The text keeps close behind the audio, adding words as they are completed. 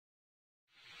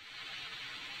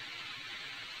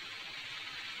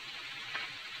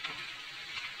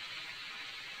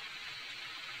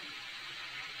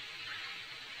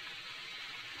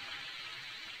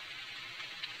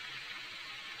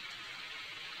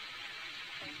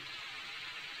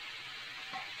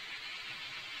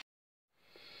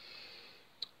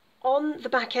on the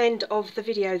back end of the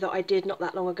video that I did not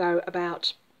that long ago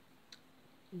about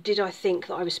did I think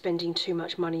that I was spending too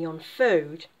much money on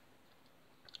food,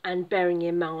 and bearing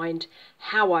in mind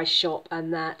how I shop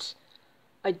and that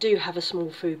I do have a small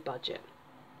food budget.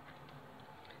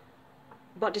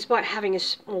 But despite having a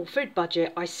small food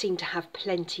budget, I seem to have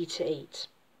plenty to eat.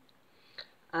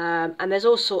 And there's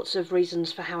all sorts of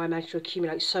reasons for how I manage to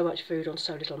accumulate so much food on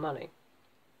so little money.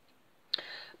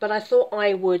 But I thought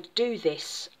I would do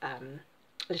this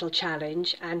little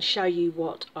challenge and show you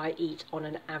what I eat on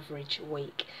an average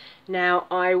week. Now,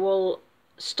 I will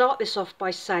start this off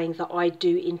by saying that I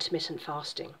do intermittent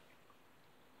fasting.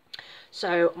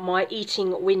 So my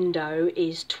eating window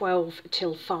is 12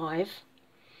 till 5,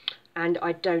 and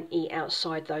I don't eat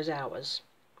outside those hours.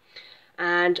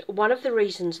 And one of the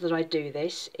reasons that I do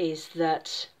this is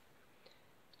that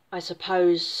I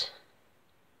suppose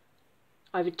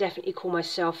I would definitely call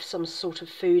myself some sort of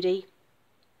foodie.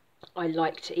 I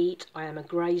like to eat. I am a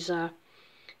grazer.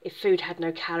 If food had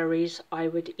no calories, I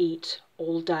would eat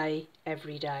all day,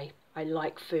 every day. I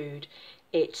like food.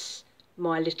 It's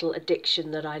my little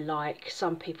addiction that I like.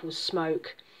 Some people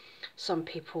smoke, some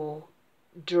people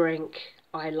drink.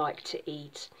 I like to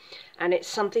eat, and it's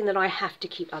something that I have to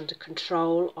keep under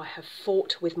control. I have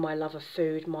fought with my love of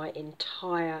food my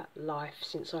entire life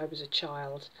since I was a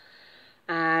child,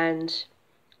 and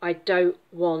I don't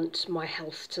want my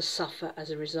health to suffer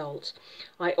as a result.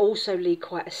 I also lead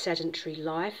quite a sedentary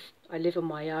life. I live on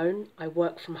my own. I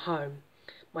work from home.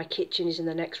 My kitchen is in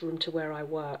the next room to where I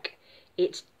work.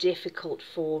 It's difficult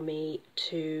for me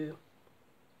to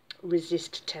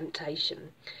resist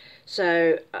temptation.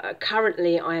 So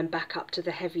currently I am back up to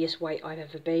the heaviest weight I've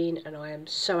ever been, and I am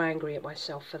so angry at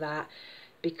myself for that,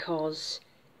 because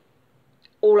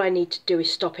all I need to do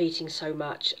is stop eating so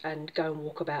much and go and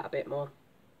walk about a bit more.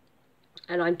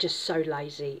 And I'm just so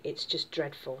lazy, it's just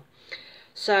dreadful.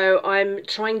 So I'm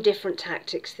trying different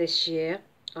tactics this year.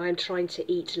 I'm trying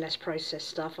to eat less processed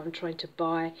stuff. I'm trying to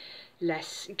buy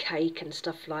less cake and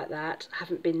stuff like that. I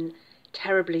haven't been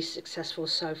terribly successful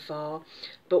so far,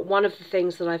 but one of the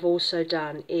things that I've also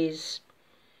done is,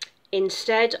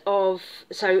 instead of,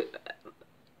 so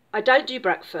I don't do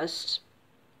breakfast.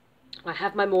 I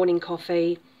have my morning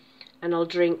coffee and I'll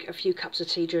drink a few cups of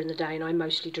tea during the day, and I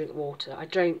mostly drink water. I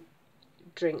don't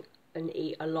drink and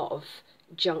eat a lot of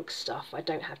junk stuff. I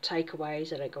don't have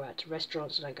takeaways, I don't go out to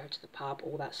restaurants, I don't go to the pub,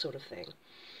 all that sort of thing.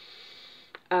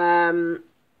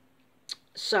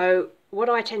 So what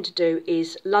I tend to do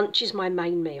is lunch is my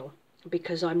main meal,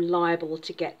 because I'm liable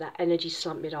to get that energy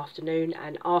slump mid-afternoon,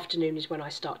 and afternoon is when I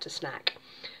start to snack.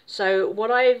 So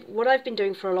what I've been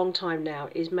doing for a long time now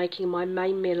is making my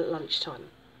main meal at lunchtime.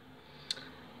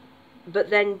 But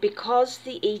then, because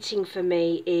the eating for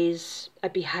me is a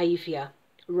behaviour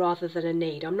rather than a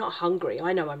need, I'm not hungry.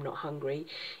 I know I'm not hungry.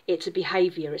 It's a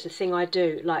behaviour. It's a thing I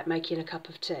do, like making a cup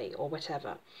of tea or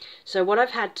whatever. So what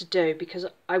I've had to do, because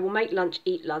I will make lunch,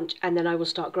 eat lunch, and then I will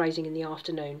start grazing in the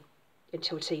afternoon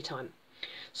until tea time.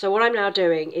 So what I'm now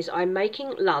doing is I'm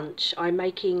making lunch. I'm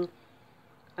making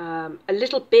a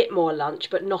little bit more lunch,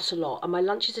 but not a lot. And my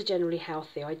lunches are generally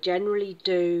healthy. I generally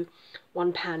do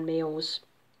 1-pan meals.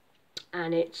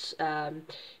 And it's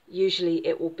usually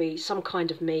it will be some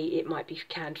kind of meat. It might be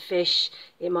canned fish,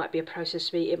 it might be a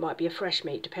processed meat, it might be a fresh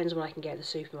meat, depends on what I can get at the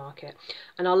supermarket.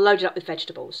 And I'll load it up with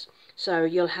vegetables. So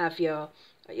you'll have your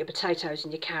potatoes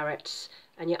and your carrots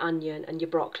and your onion and your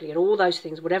broccoli and all those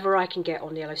things, whatever I can get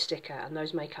on the yellow sticker, and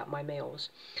those make up my meals.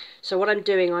 So what I'm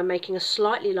doing, I'm making a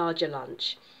slightly larger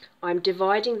lunch. I'm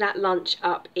dividing that lunch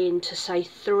up into, say,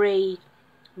 3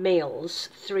 meals,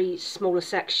 3 smaller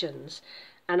sections,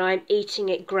 and I'm eating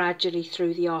it gradually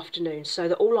through the afternoon, so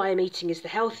that all I am eating is the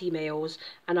healthy meals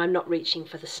and I'm not reaching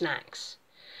for the snacks.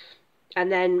 And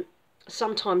then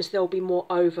sometimes there'll be more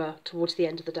over towards the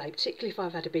end of the day, particularly if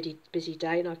I've had a busy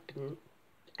day and I've been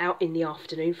out in the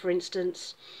afternoon, for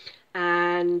instance,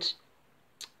 and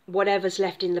whatever's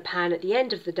left in the pan at the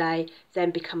end of the day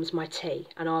then becomes my tea,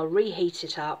 and I'll reheat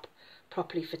it up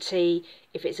properly for tea.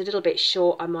 If it's a little bit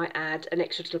short, I might add an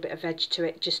extra little bit of veg to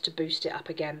it just to boost it up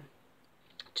again,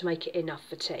 to make it enough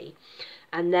for tea.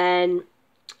 And then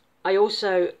I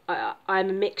also, I'm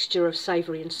a mixture of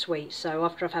savoury and sweet, so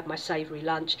after I've had my savoury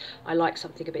lunch, I like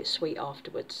something a bit sweet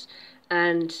afterwards.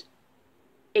 And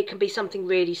it can be something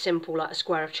really simple, like a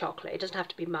square of chocolate. It doesn't have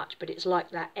to be much, but it's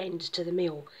like that end to the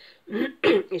meal.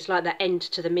 It's like that end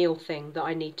to the meal thing that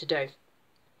I need to do.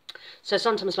 So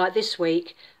sometimes, like this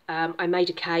week, I made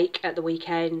a cake at the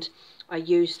weekend. I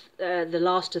used the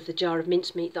last of the jar of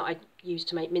mincemeat that I used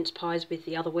to make mince pies with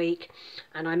the other week,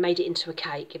 and I made it into a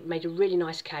cake. It made a really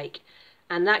nice cake,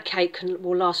 and that cake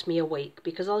will last me a week,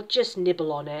 because I'll just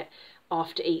nibble on it.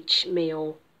 after each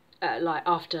meal, like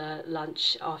after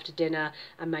lunch, after dinner,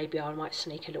 and maybe I might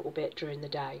sneak a little bit during the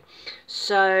day.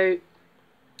 So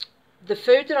the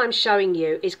food that I'm showing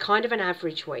you is kind of an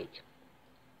average week.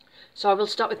 So I will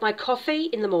start with my coffee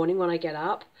in the morning when I get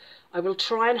up. I will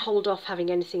try and hold off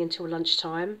having anything until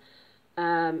lunchtime.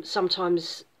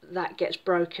 Sometimes that gets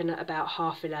broken at about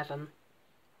 11:30.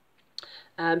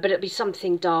 But it'll be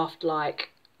something daft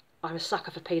like, I'm a sucker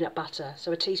for peanut butter,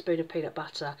 so a teaspoon of peanut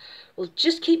butter will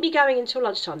just keep me going until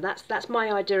lunchtime. That's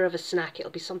my idea of a snack.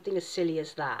 It'll be something as silly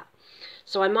as that.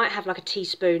 So I might have like a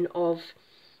teaspoon of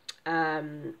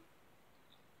peanut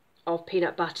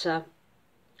butter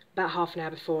about half an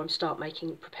hour before I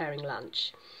preparing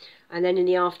lunch. And then in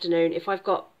the afternoon, if I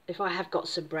have got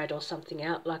some bread or something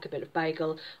out, like a bit of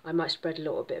bagel, I might spread a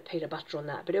little bit of peanut butter on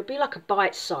that. But it'll be like a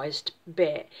bite-sized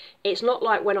bit. It's not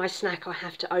like when I snack I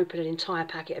have to open an entire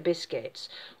packet of biscuits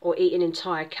or eat an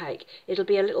entire cake. It'll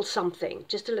be a little something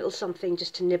just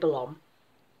to nibble on.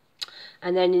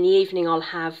 And then in the evening I'll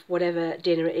have whatever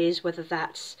dinner it is, whether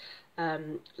that's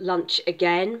lunch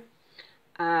again.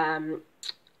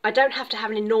 I don't have to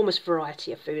have an enormous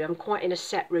variety of food. I'm quite in a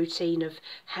set routine of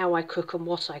how I cook and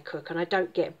what I cook, and I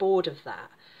don't get bored of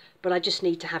that. But I just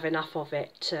need to have enough of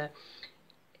it.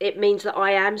 It means that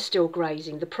I am still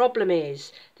grazing. The problem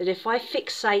is that if I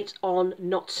fixate on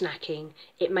not snacking,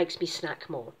 it makes me snack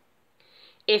more.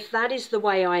 If that is the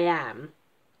way I am,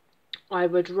 I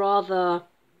would rather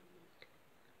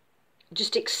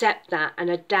just accept that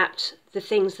and adapt the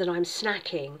things that I'm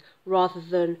snacking rather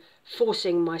than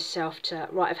forcing myself to,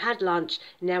 right, I've had lunch,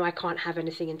 now I can't have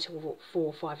anything until 4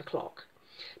 or 5 o'clock.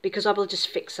 Because I will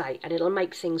just fixate and it'll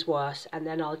make things worse, and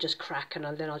then I'll just crack and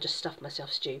then I'll just stuff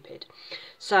myself stupid.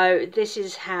 So this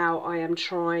is how I am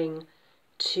trying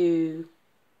to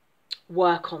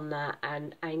work on that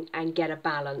and get a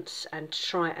balance and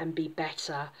try and be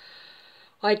better.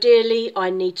 Ideally, I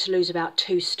need to lose about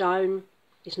 2 stone.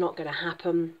 It's not going to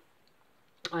happen.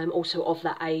 I'm also of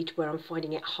that age where I'm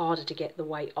finding it harder to get the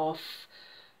weight off.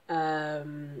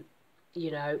 You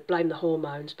know, blame the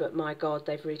hormones, but my God,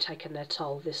 they've really taken their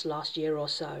toll this last year or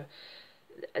so.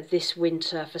 This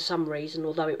winter, for some reason,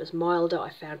 although it was milder,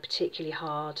 I found particularly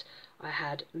hard. I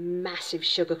had massive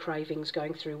sugar cravings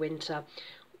going through winter.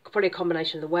 Probably a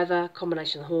combination of the weather,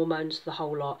 combination of the hormones, the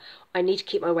whole lot. I need to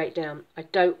keep my weight down. I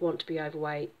don't want to be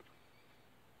overweight.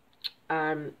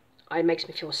 It makes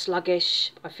me feel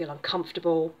sluggish, I feel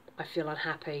uncomfortable, I feel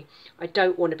unhappy. I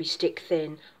don't want to be stick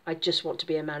thin, I just want to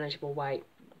be a manageable weight.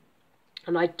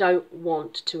 And I don't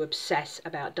want to obsess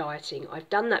about dieting. I've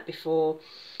done that before.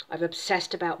 I've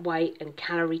obsessed about weight and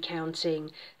calorie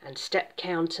counting and step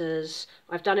counters.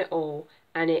 I've done it all,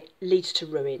 and it leads to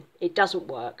ruin. It doesn't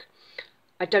work.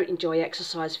 I don't enjoy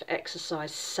exercise for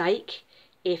exercise's sake.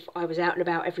 If I was out and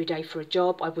about every day for a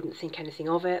job, I wouldn't think anything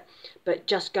of it. But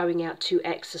just going out to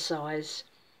exercise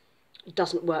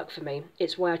doesn't work for me.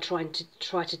 It's why I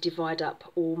try to divide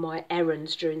up all my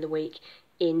errands during the week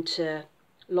into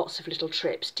lots of little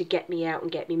trips to get me out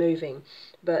and get me moving.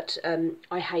 But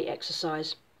I hate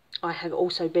exercise. I have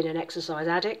also been an exercise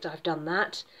addict. I've done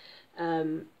that.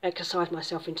 Exercised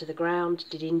myself into the ground,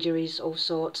 did injuries, all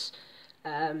sorts.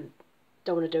 Don't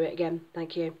want to do it again.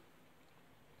 Thank you.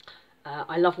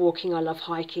 I love walking, I love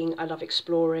hiking, I love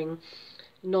exploring.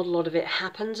 Not a lot of it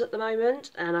happens at the moment,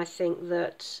 and I think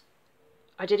that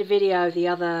I did a video the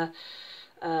other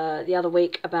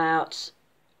week about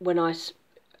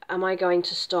am I going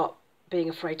to stop being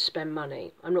afraid to spend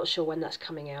money? I'm not sure when that's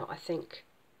coming out. I think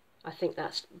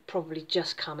that's probably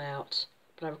just come out,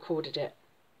 but I recorded it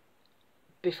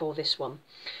before this one.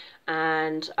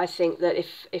 And I think that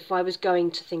if I was going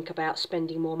to think about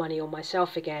spending more money on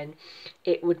myself again,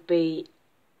 it would be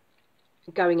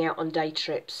going out on day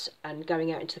trips and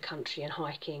going out into the country and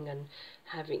hiking and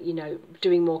having, you know,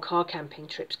 doing more car camping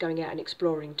trips, going out and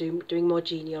exploring, doing more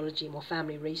genealogy, more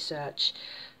family research,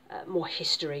 more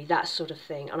history, that sort of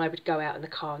thing. And I would go out in the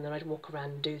car and then I'd walk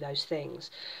around and do those things.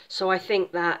 So I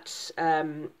think that's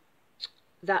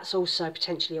also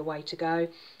potentially a way to go.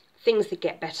 Things that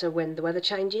get better when the weather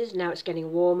changes. Now it's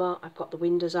getting warmer. I've got the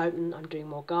windows open. I'm doing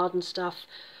more garden stuff.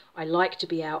 I like to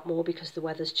be out more because the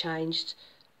weather's changed.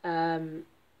 And,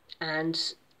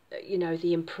 you know,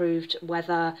 the improved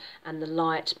weather and the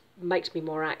light makes me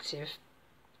more active.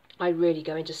 I really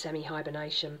go into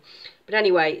semi-hibernation. But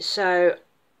anyway, so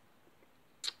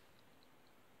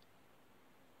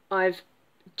I've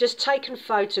just taken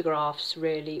photographs,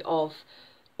 really, of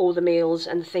all the meals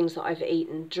and the things that I've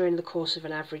eaten during the course of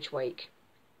an average week.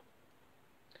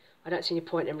 I don't see any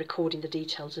point in recording the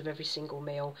details of every single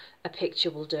meal. A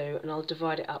picture will do, and I'll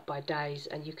divide it up by days,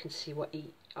 and you can see what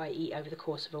I eat over the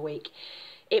course of a week.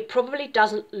 It probably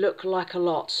doesn't look like a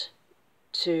lot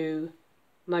to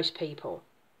most people,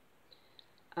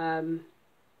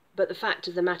 but the fact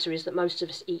of the matter is that most of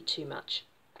us eat too much.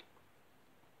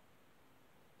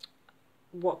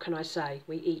 What can I say?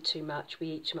 We eat too much. We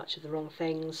eat too much of the wrong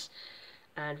things,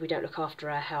 and we don't look after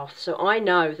our health. So I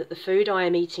know that the food I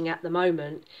am eating at the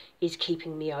moment is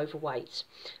keeping me overweight,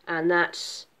 and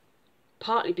that's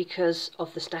partly because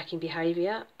of the snacking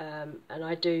behaviour, and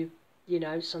I do, you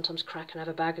know, sometimes crack and have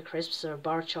a bag of crisps or a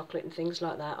bar of chocolate and things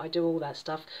like that. I do all that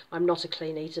stuff. I'm not a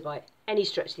clean eater by any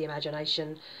stretch of the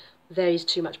imagination. There is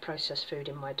too much processed food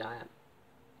in my diet,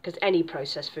 because any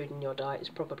processed food in your diet is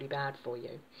probably bad for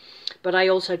you. But I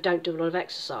also don't do a lot of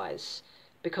exercise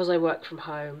because I work from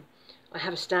home. I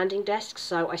have a standing desk,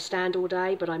 so I stand all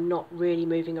day, but I'm not really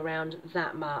moving around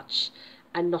that much,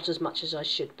 and not as much as I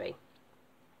should be.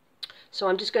 So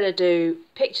I'm just going to do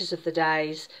pictures of the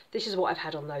days. This is what I've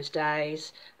had on those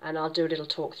days, and I'll do a little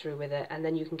talk through with it, and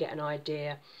then you can get an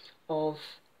idea of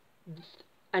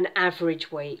an average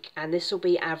week. And this will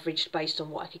be averaged based on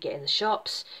what I could get in the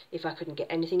shops. If I couldn't get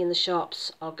anything in the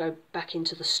shops, I'll go back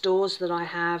into the stores that I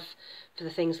have for the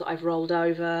things that I've rolled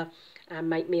over and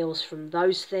make meals from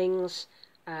those things.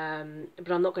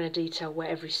 But I'm not going to detail where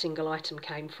every single item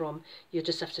came from. You'll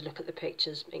just have to look at the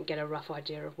pictures and get a rough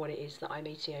idea of what it is that I'm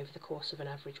eating over the course of an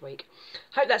average week.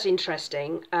 Hope that's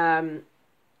interesting.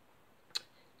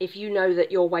 If you know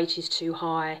that your weight is too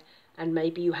high and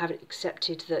maybe you haven't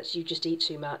accepted that you just eat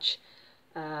too much,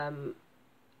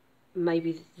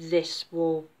 maybe this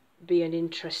will be an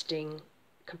interesting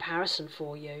comparison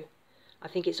for you. I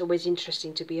think it's always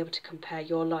interesting to be able to compare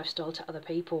your lifestyle to other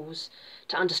people's,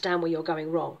 to understand where you're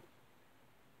going wrong.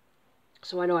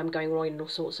 So I know I'm going wrong in all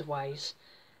sorts of ways,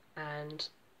 and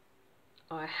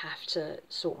I have to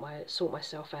sort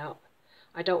myself out.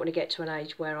 I don't want to get to an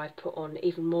age where I've put on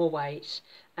even more weight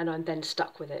and I'm then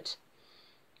stuck with it.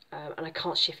 And I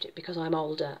can't shift it because I'm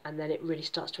older, and then it really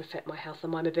starts to affect my health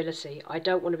and my mobility. I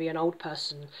don't want to be an old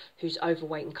person who's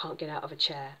overweight and can't get out of a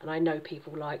chair, and I know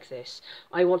people like this.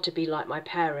 I want to be like my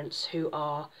parents, who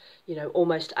are, you know,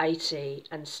 almost 80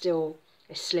 and still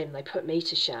slim. They put me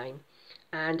to shame,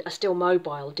 and are still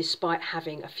mobile despite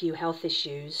having a few health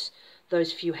issues.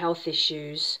 Those few health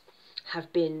issues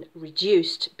have been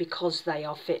reduced because they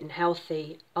are fit and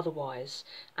healthy otherwise,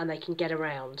 and they can get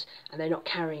around, and they're not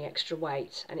carrying extra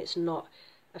weight, and it's not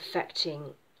affecting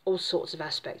all sorts of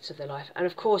aspects of their life. And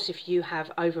of course, if you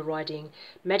have overriding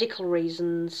medical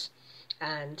reasons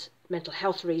and mental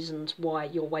health reasons why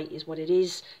your weight is what it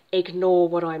is, ignore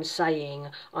what I'm saying.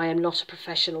 I am not a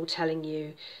professional telling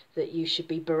you that you should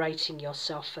be berating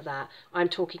yourself for that. I'm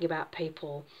talking about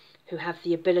people who have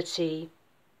the ability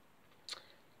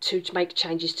to make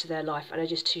changes to their life and are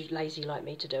just too lazy like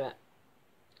me to do it,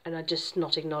 and are just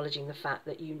not acknowledging the fact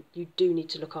that you do need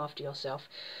to look after yourself.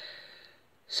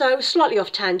 So slightly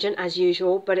off tangent as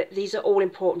usual, but these are all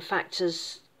important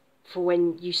factors for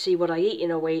when you see what I eat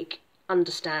in a week,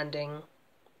 understanding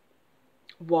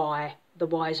why, the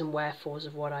whys and wherefores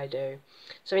of what I do.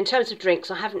 So in terms of drinks,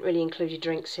 I haven't really included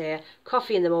drinks here.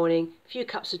 Coffee in the morning, a few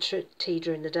cups of tea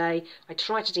during the day. I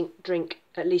try to drink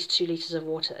at least 2 litres of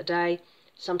water a day.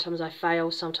 Sometimes I fail,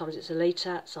 sometimes it's 1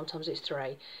 litre, sometimes it's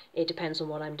 3. It depends on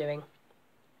what I'm doing.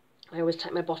 I always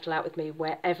take my bottle out with me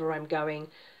wherever I'm going.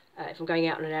 If I'm going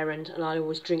out on an errand, and I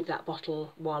always drink that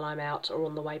bottle while I'm out or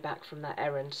on the way back from that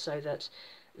errand, so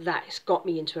that's got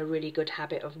me into a really good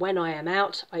habit of when I am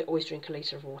out, I always drink 1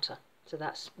 litre of water. So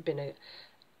that's been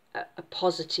a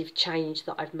positive change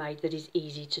that I've made that is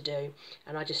easy to do,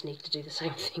 and I just need to do the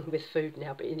same thing with food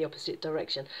now, but in the opposite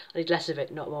direction. I need less of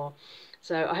it, not more.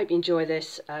 So I hope you enjoy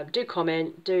this. Do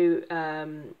comment, do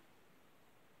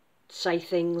say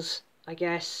things, I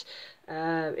guess,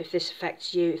 if this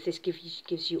affects you, if this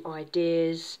gives you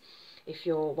ideas, if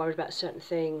you're worried about certain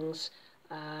things,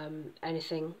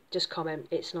 anything, just comment.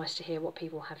 It's nice to hear what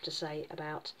people have to say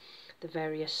about the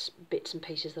various bits and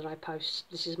pieces that I post.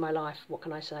 This is my life. What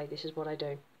can I say? This is what I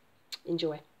do.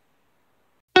 Enjoy.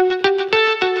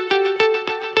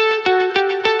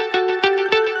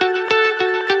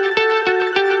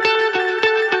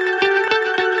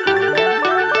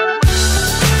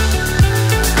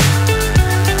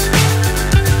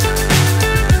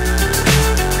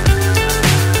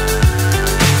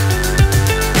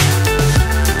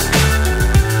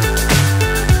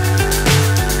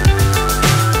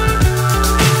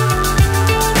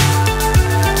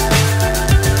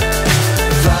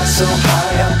 So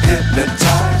high I'm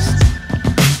hypnotized.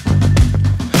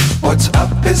 What's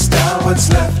up is down, what's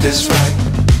left is right.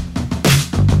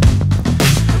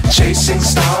 chasing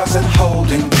stars and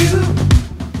holding you.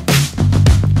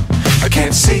 I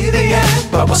can't see the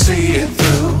end, but we'll see it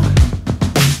through.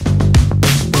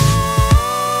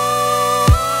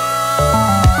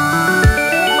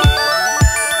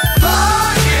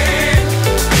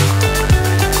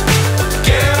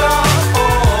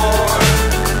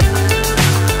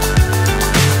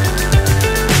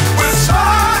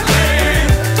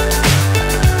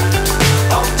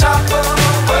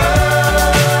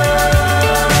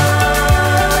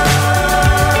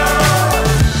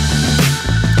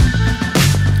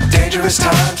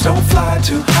 Times don't fly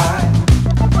too high.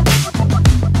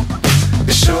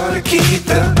 Be sure to keep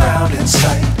the ground in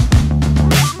sight.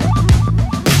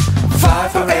 Fly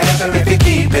forever if you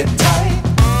keep it tight.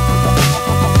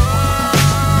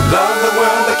 Love the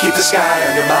world but keep the sky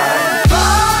on your mind.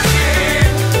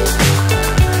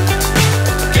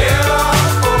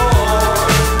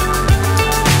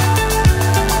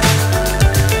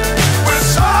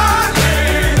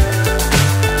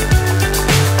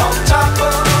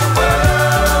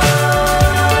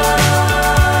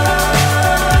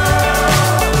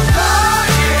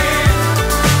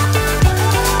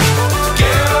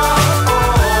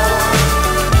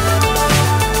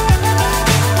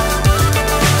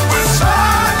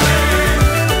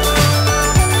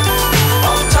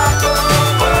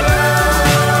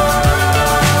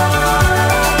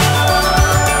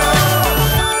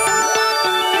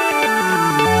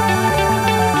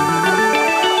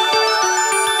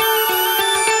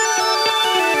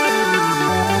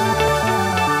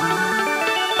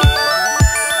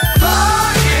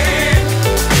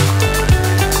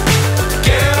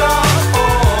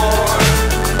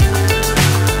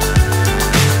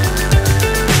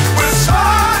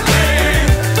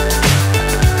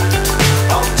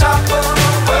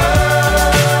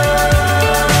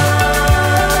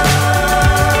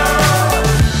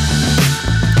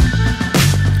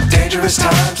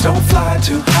 Times don't fly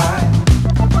too high.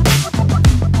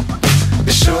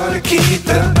 Be sure to keep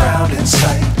the ground in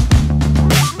sight.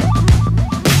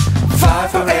 Fly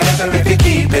forever if you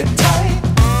keep it tight.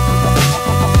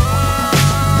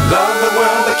 Love the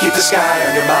world but keep the sky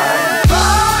on your mind.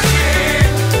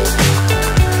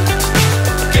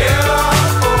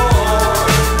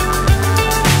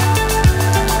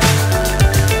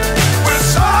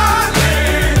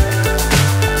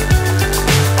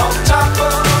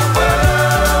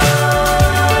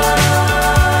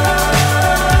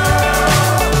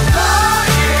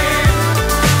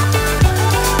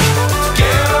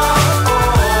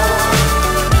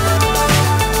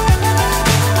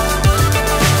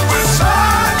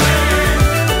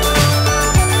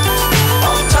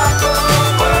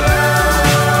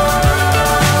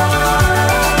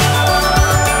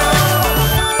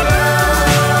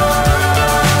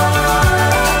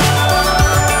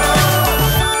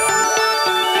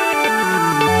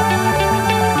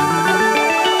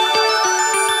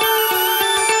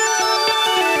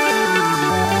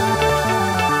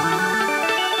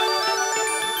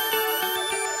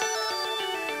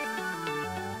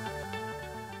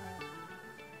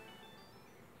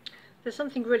 There's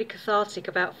something really cathartic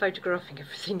about photographing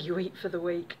everything you eat for the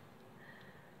week.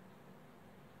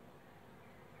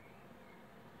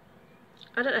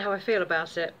 I don't know how I feel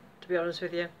about it, to be honest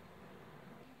with you.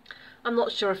 I'm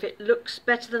not sure if it looks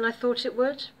better than I thought it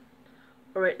would,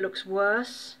 or it looks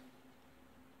worse.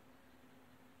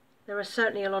 There are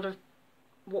certainly a lot of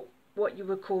what you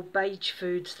would call beige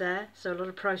foods there, so a lot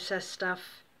of processed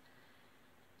stuff,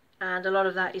 and a lot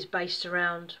of that is based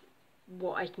around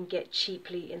what I can get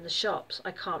cheaply in the shops.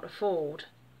 I can't afford,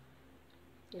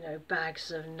 you know,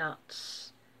 bags of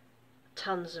nuts,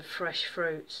 tons of fresh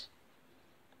fruit,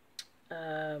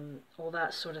 all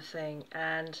that sort of thing,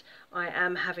 and I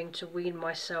am having to wean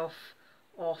myself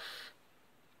off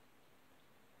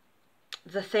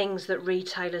the things that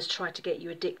retailers try to get you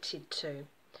addicted to.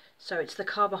 So it's the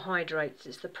carbohydrates,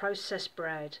 it's the processed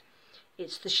bread,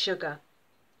 it's the sugar.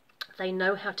 They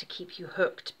know how to keep you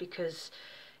hooked because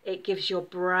it gives your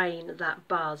brain that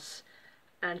buzz,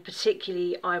 and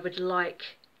particularly I would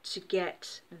like to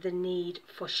get the need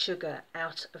for sugar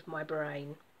out of my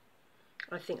brain.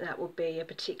 I think that would be a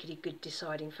particularly good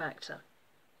deciding factor.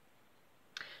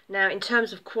 Now, in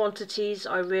terms of quantities,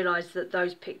 I realised that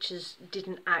those pictures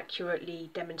didn't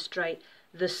accurately demonstrate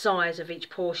the size of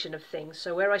each portion of things.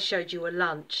 So where I showed you a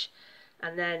lunch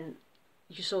and then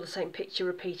you saw the same picture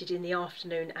repeated in the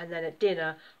afternoon and then at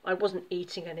dinner, I wasn't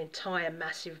eating an entire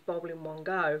massive bowl in one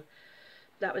go.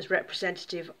 That was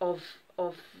representative of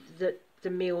the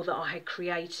meal that I had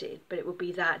created, but it would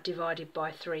be that divided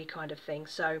by 3 kind of thing.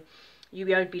 So you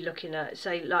won't be looking at,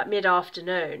 say, like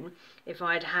mid-afternoon. If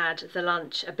I'd had the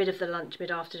lunch, a bit of the lunch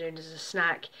mid-afternoon as a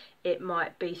snack, it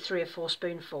might be 3 or 4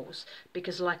 spoonfuls,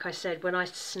 because like I said, when I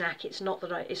snack, it's not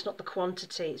the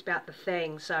quantity, it's about the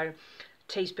thing. So a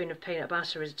teaspoon of peanut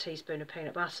butter is a teaspoon of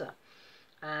peanut butter,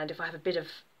 and if I have a bit of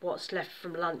what's left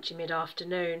from lunch in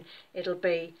mid-afternoon, it'll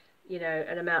be, you know,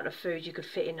 an amount of food you could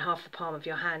fit in half the palm of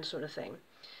your hand, sort of thing.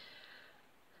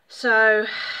 So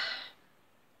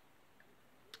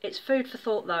it's food for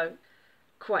thought, though,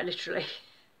 quite literally.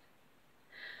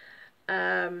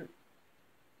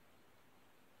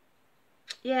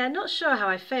 Yeah, not sure how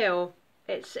I feel.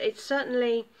 It's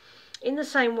certainly in the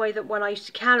same way that when I used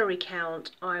to calorie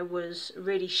count, I was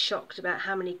really shocked about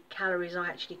how many calories I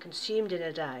actually consumed in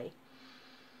a day,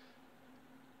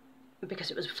 because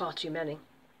it was far too many.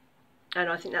 And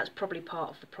I think that's probably part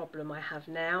of the problem I have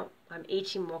now. I'm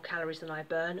eating more calories than I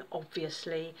burn,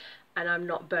 obviously, and I'm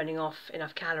not burning off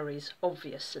enough calories,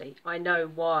 obviously. I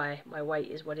know why my weight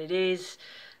is what it is.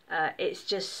 It's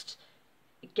just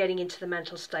getting into the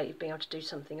mental state of being able to do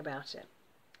something about it.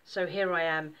 So here I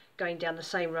am, going down the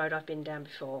same road I've been down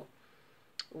before,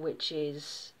 which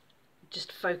is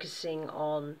just focusing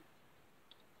on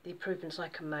the improvements I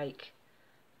can make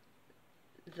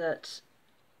that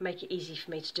make it easy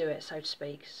for me to do it, so to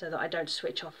speak, so that I don't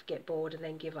switch off, get bored and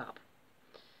then give up.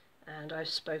 And I've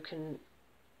spoken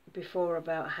before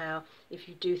about how if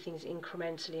you do things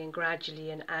incrementally and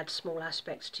gradually and add small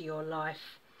aspects to your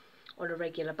life on a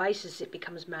regular basis, it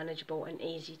becomes manageable and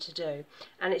easy to do.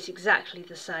 And it's exactly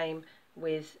the same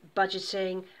with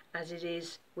budgeting as it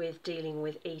is with dealing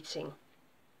with eating.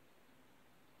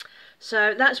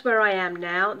 So that's where I am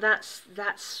now. That's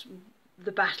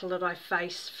the battle that I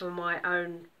face for my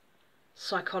own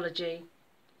psychology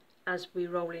as we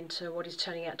roll into what is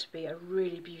turning out to be a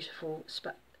really beautiful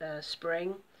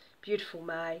spring, beautiful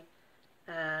May,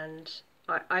 and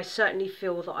I certainly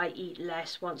feel that I eat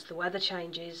less once the weather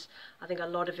changes. I think a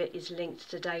lot of it is linked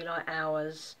to daylight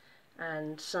hours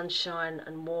and sunshine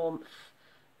and warmth.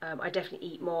 I definitely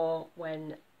eat more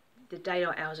when the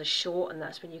daylight hours are short, and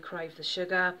that's when you crave the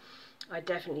sugar. I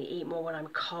definitely eat more when I'm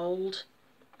cold,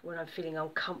 when I'm feeling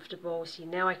uncomfortable. See,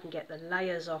 now I can get the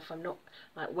layers off. I'm not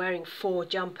like wearing 4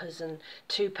 jumpers and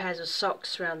 2 pairs of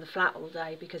socks around the flat all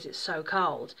day because it's so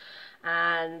cold,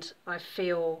 and I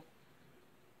feel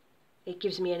it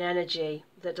gives me an energy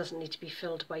that doesn't need to be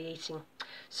filled by eating.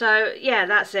 So yeah,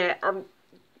 that's it.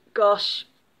 Gosh,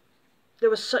 there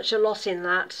was such a lot in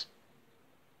that,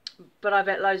 but I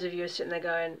bet loads of you are sitting there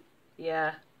going,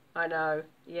 yeah, I know,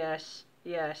 yes,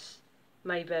 yes,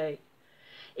 maybe.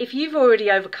 If you've already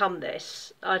overcome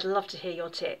this, I'd love to hear your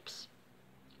tips.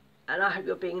 And I hope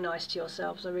you're being nice to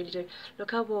yourselves, I really do.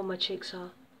 Look how warm my cheeks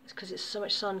are. It's because it's so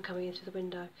much sun coming in through the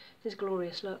window. This is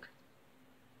glorious, look.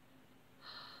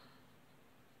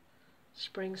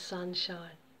 Spring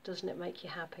sunshine. Doesn't it make you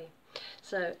happy?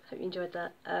 So, hope you enjoyed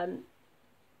that.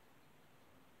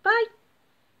 Bye!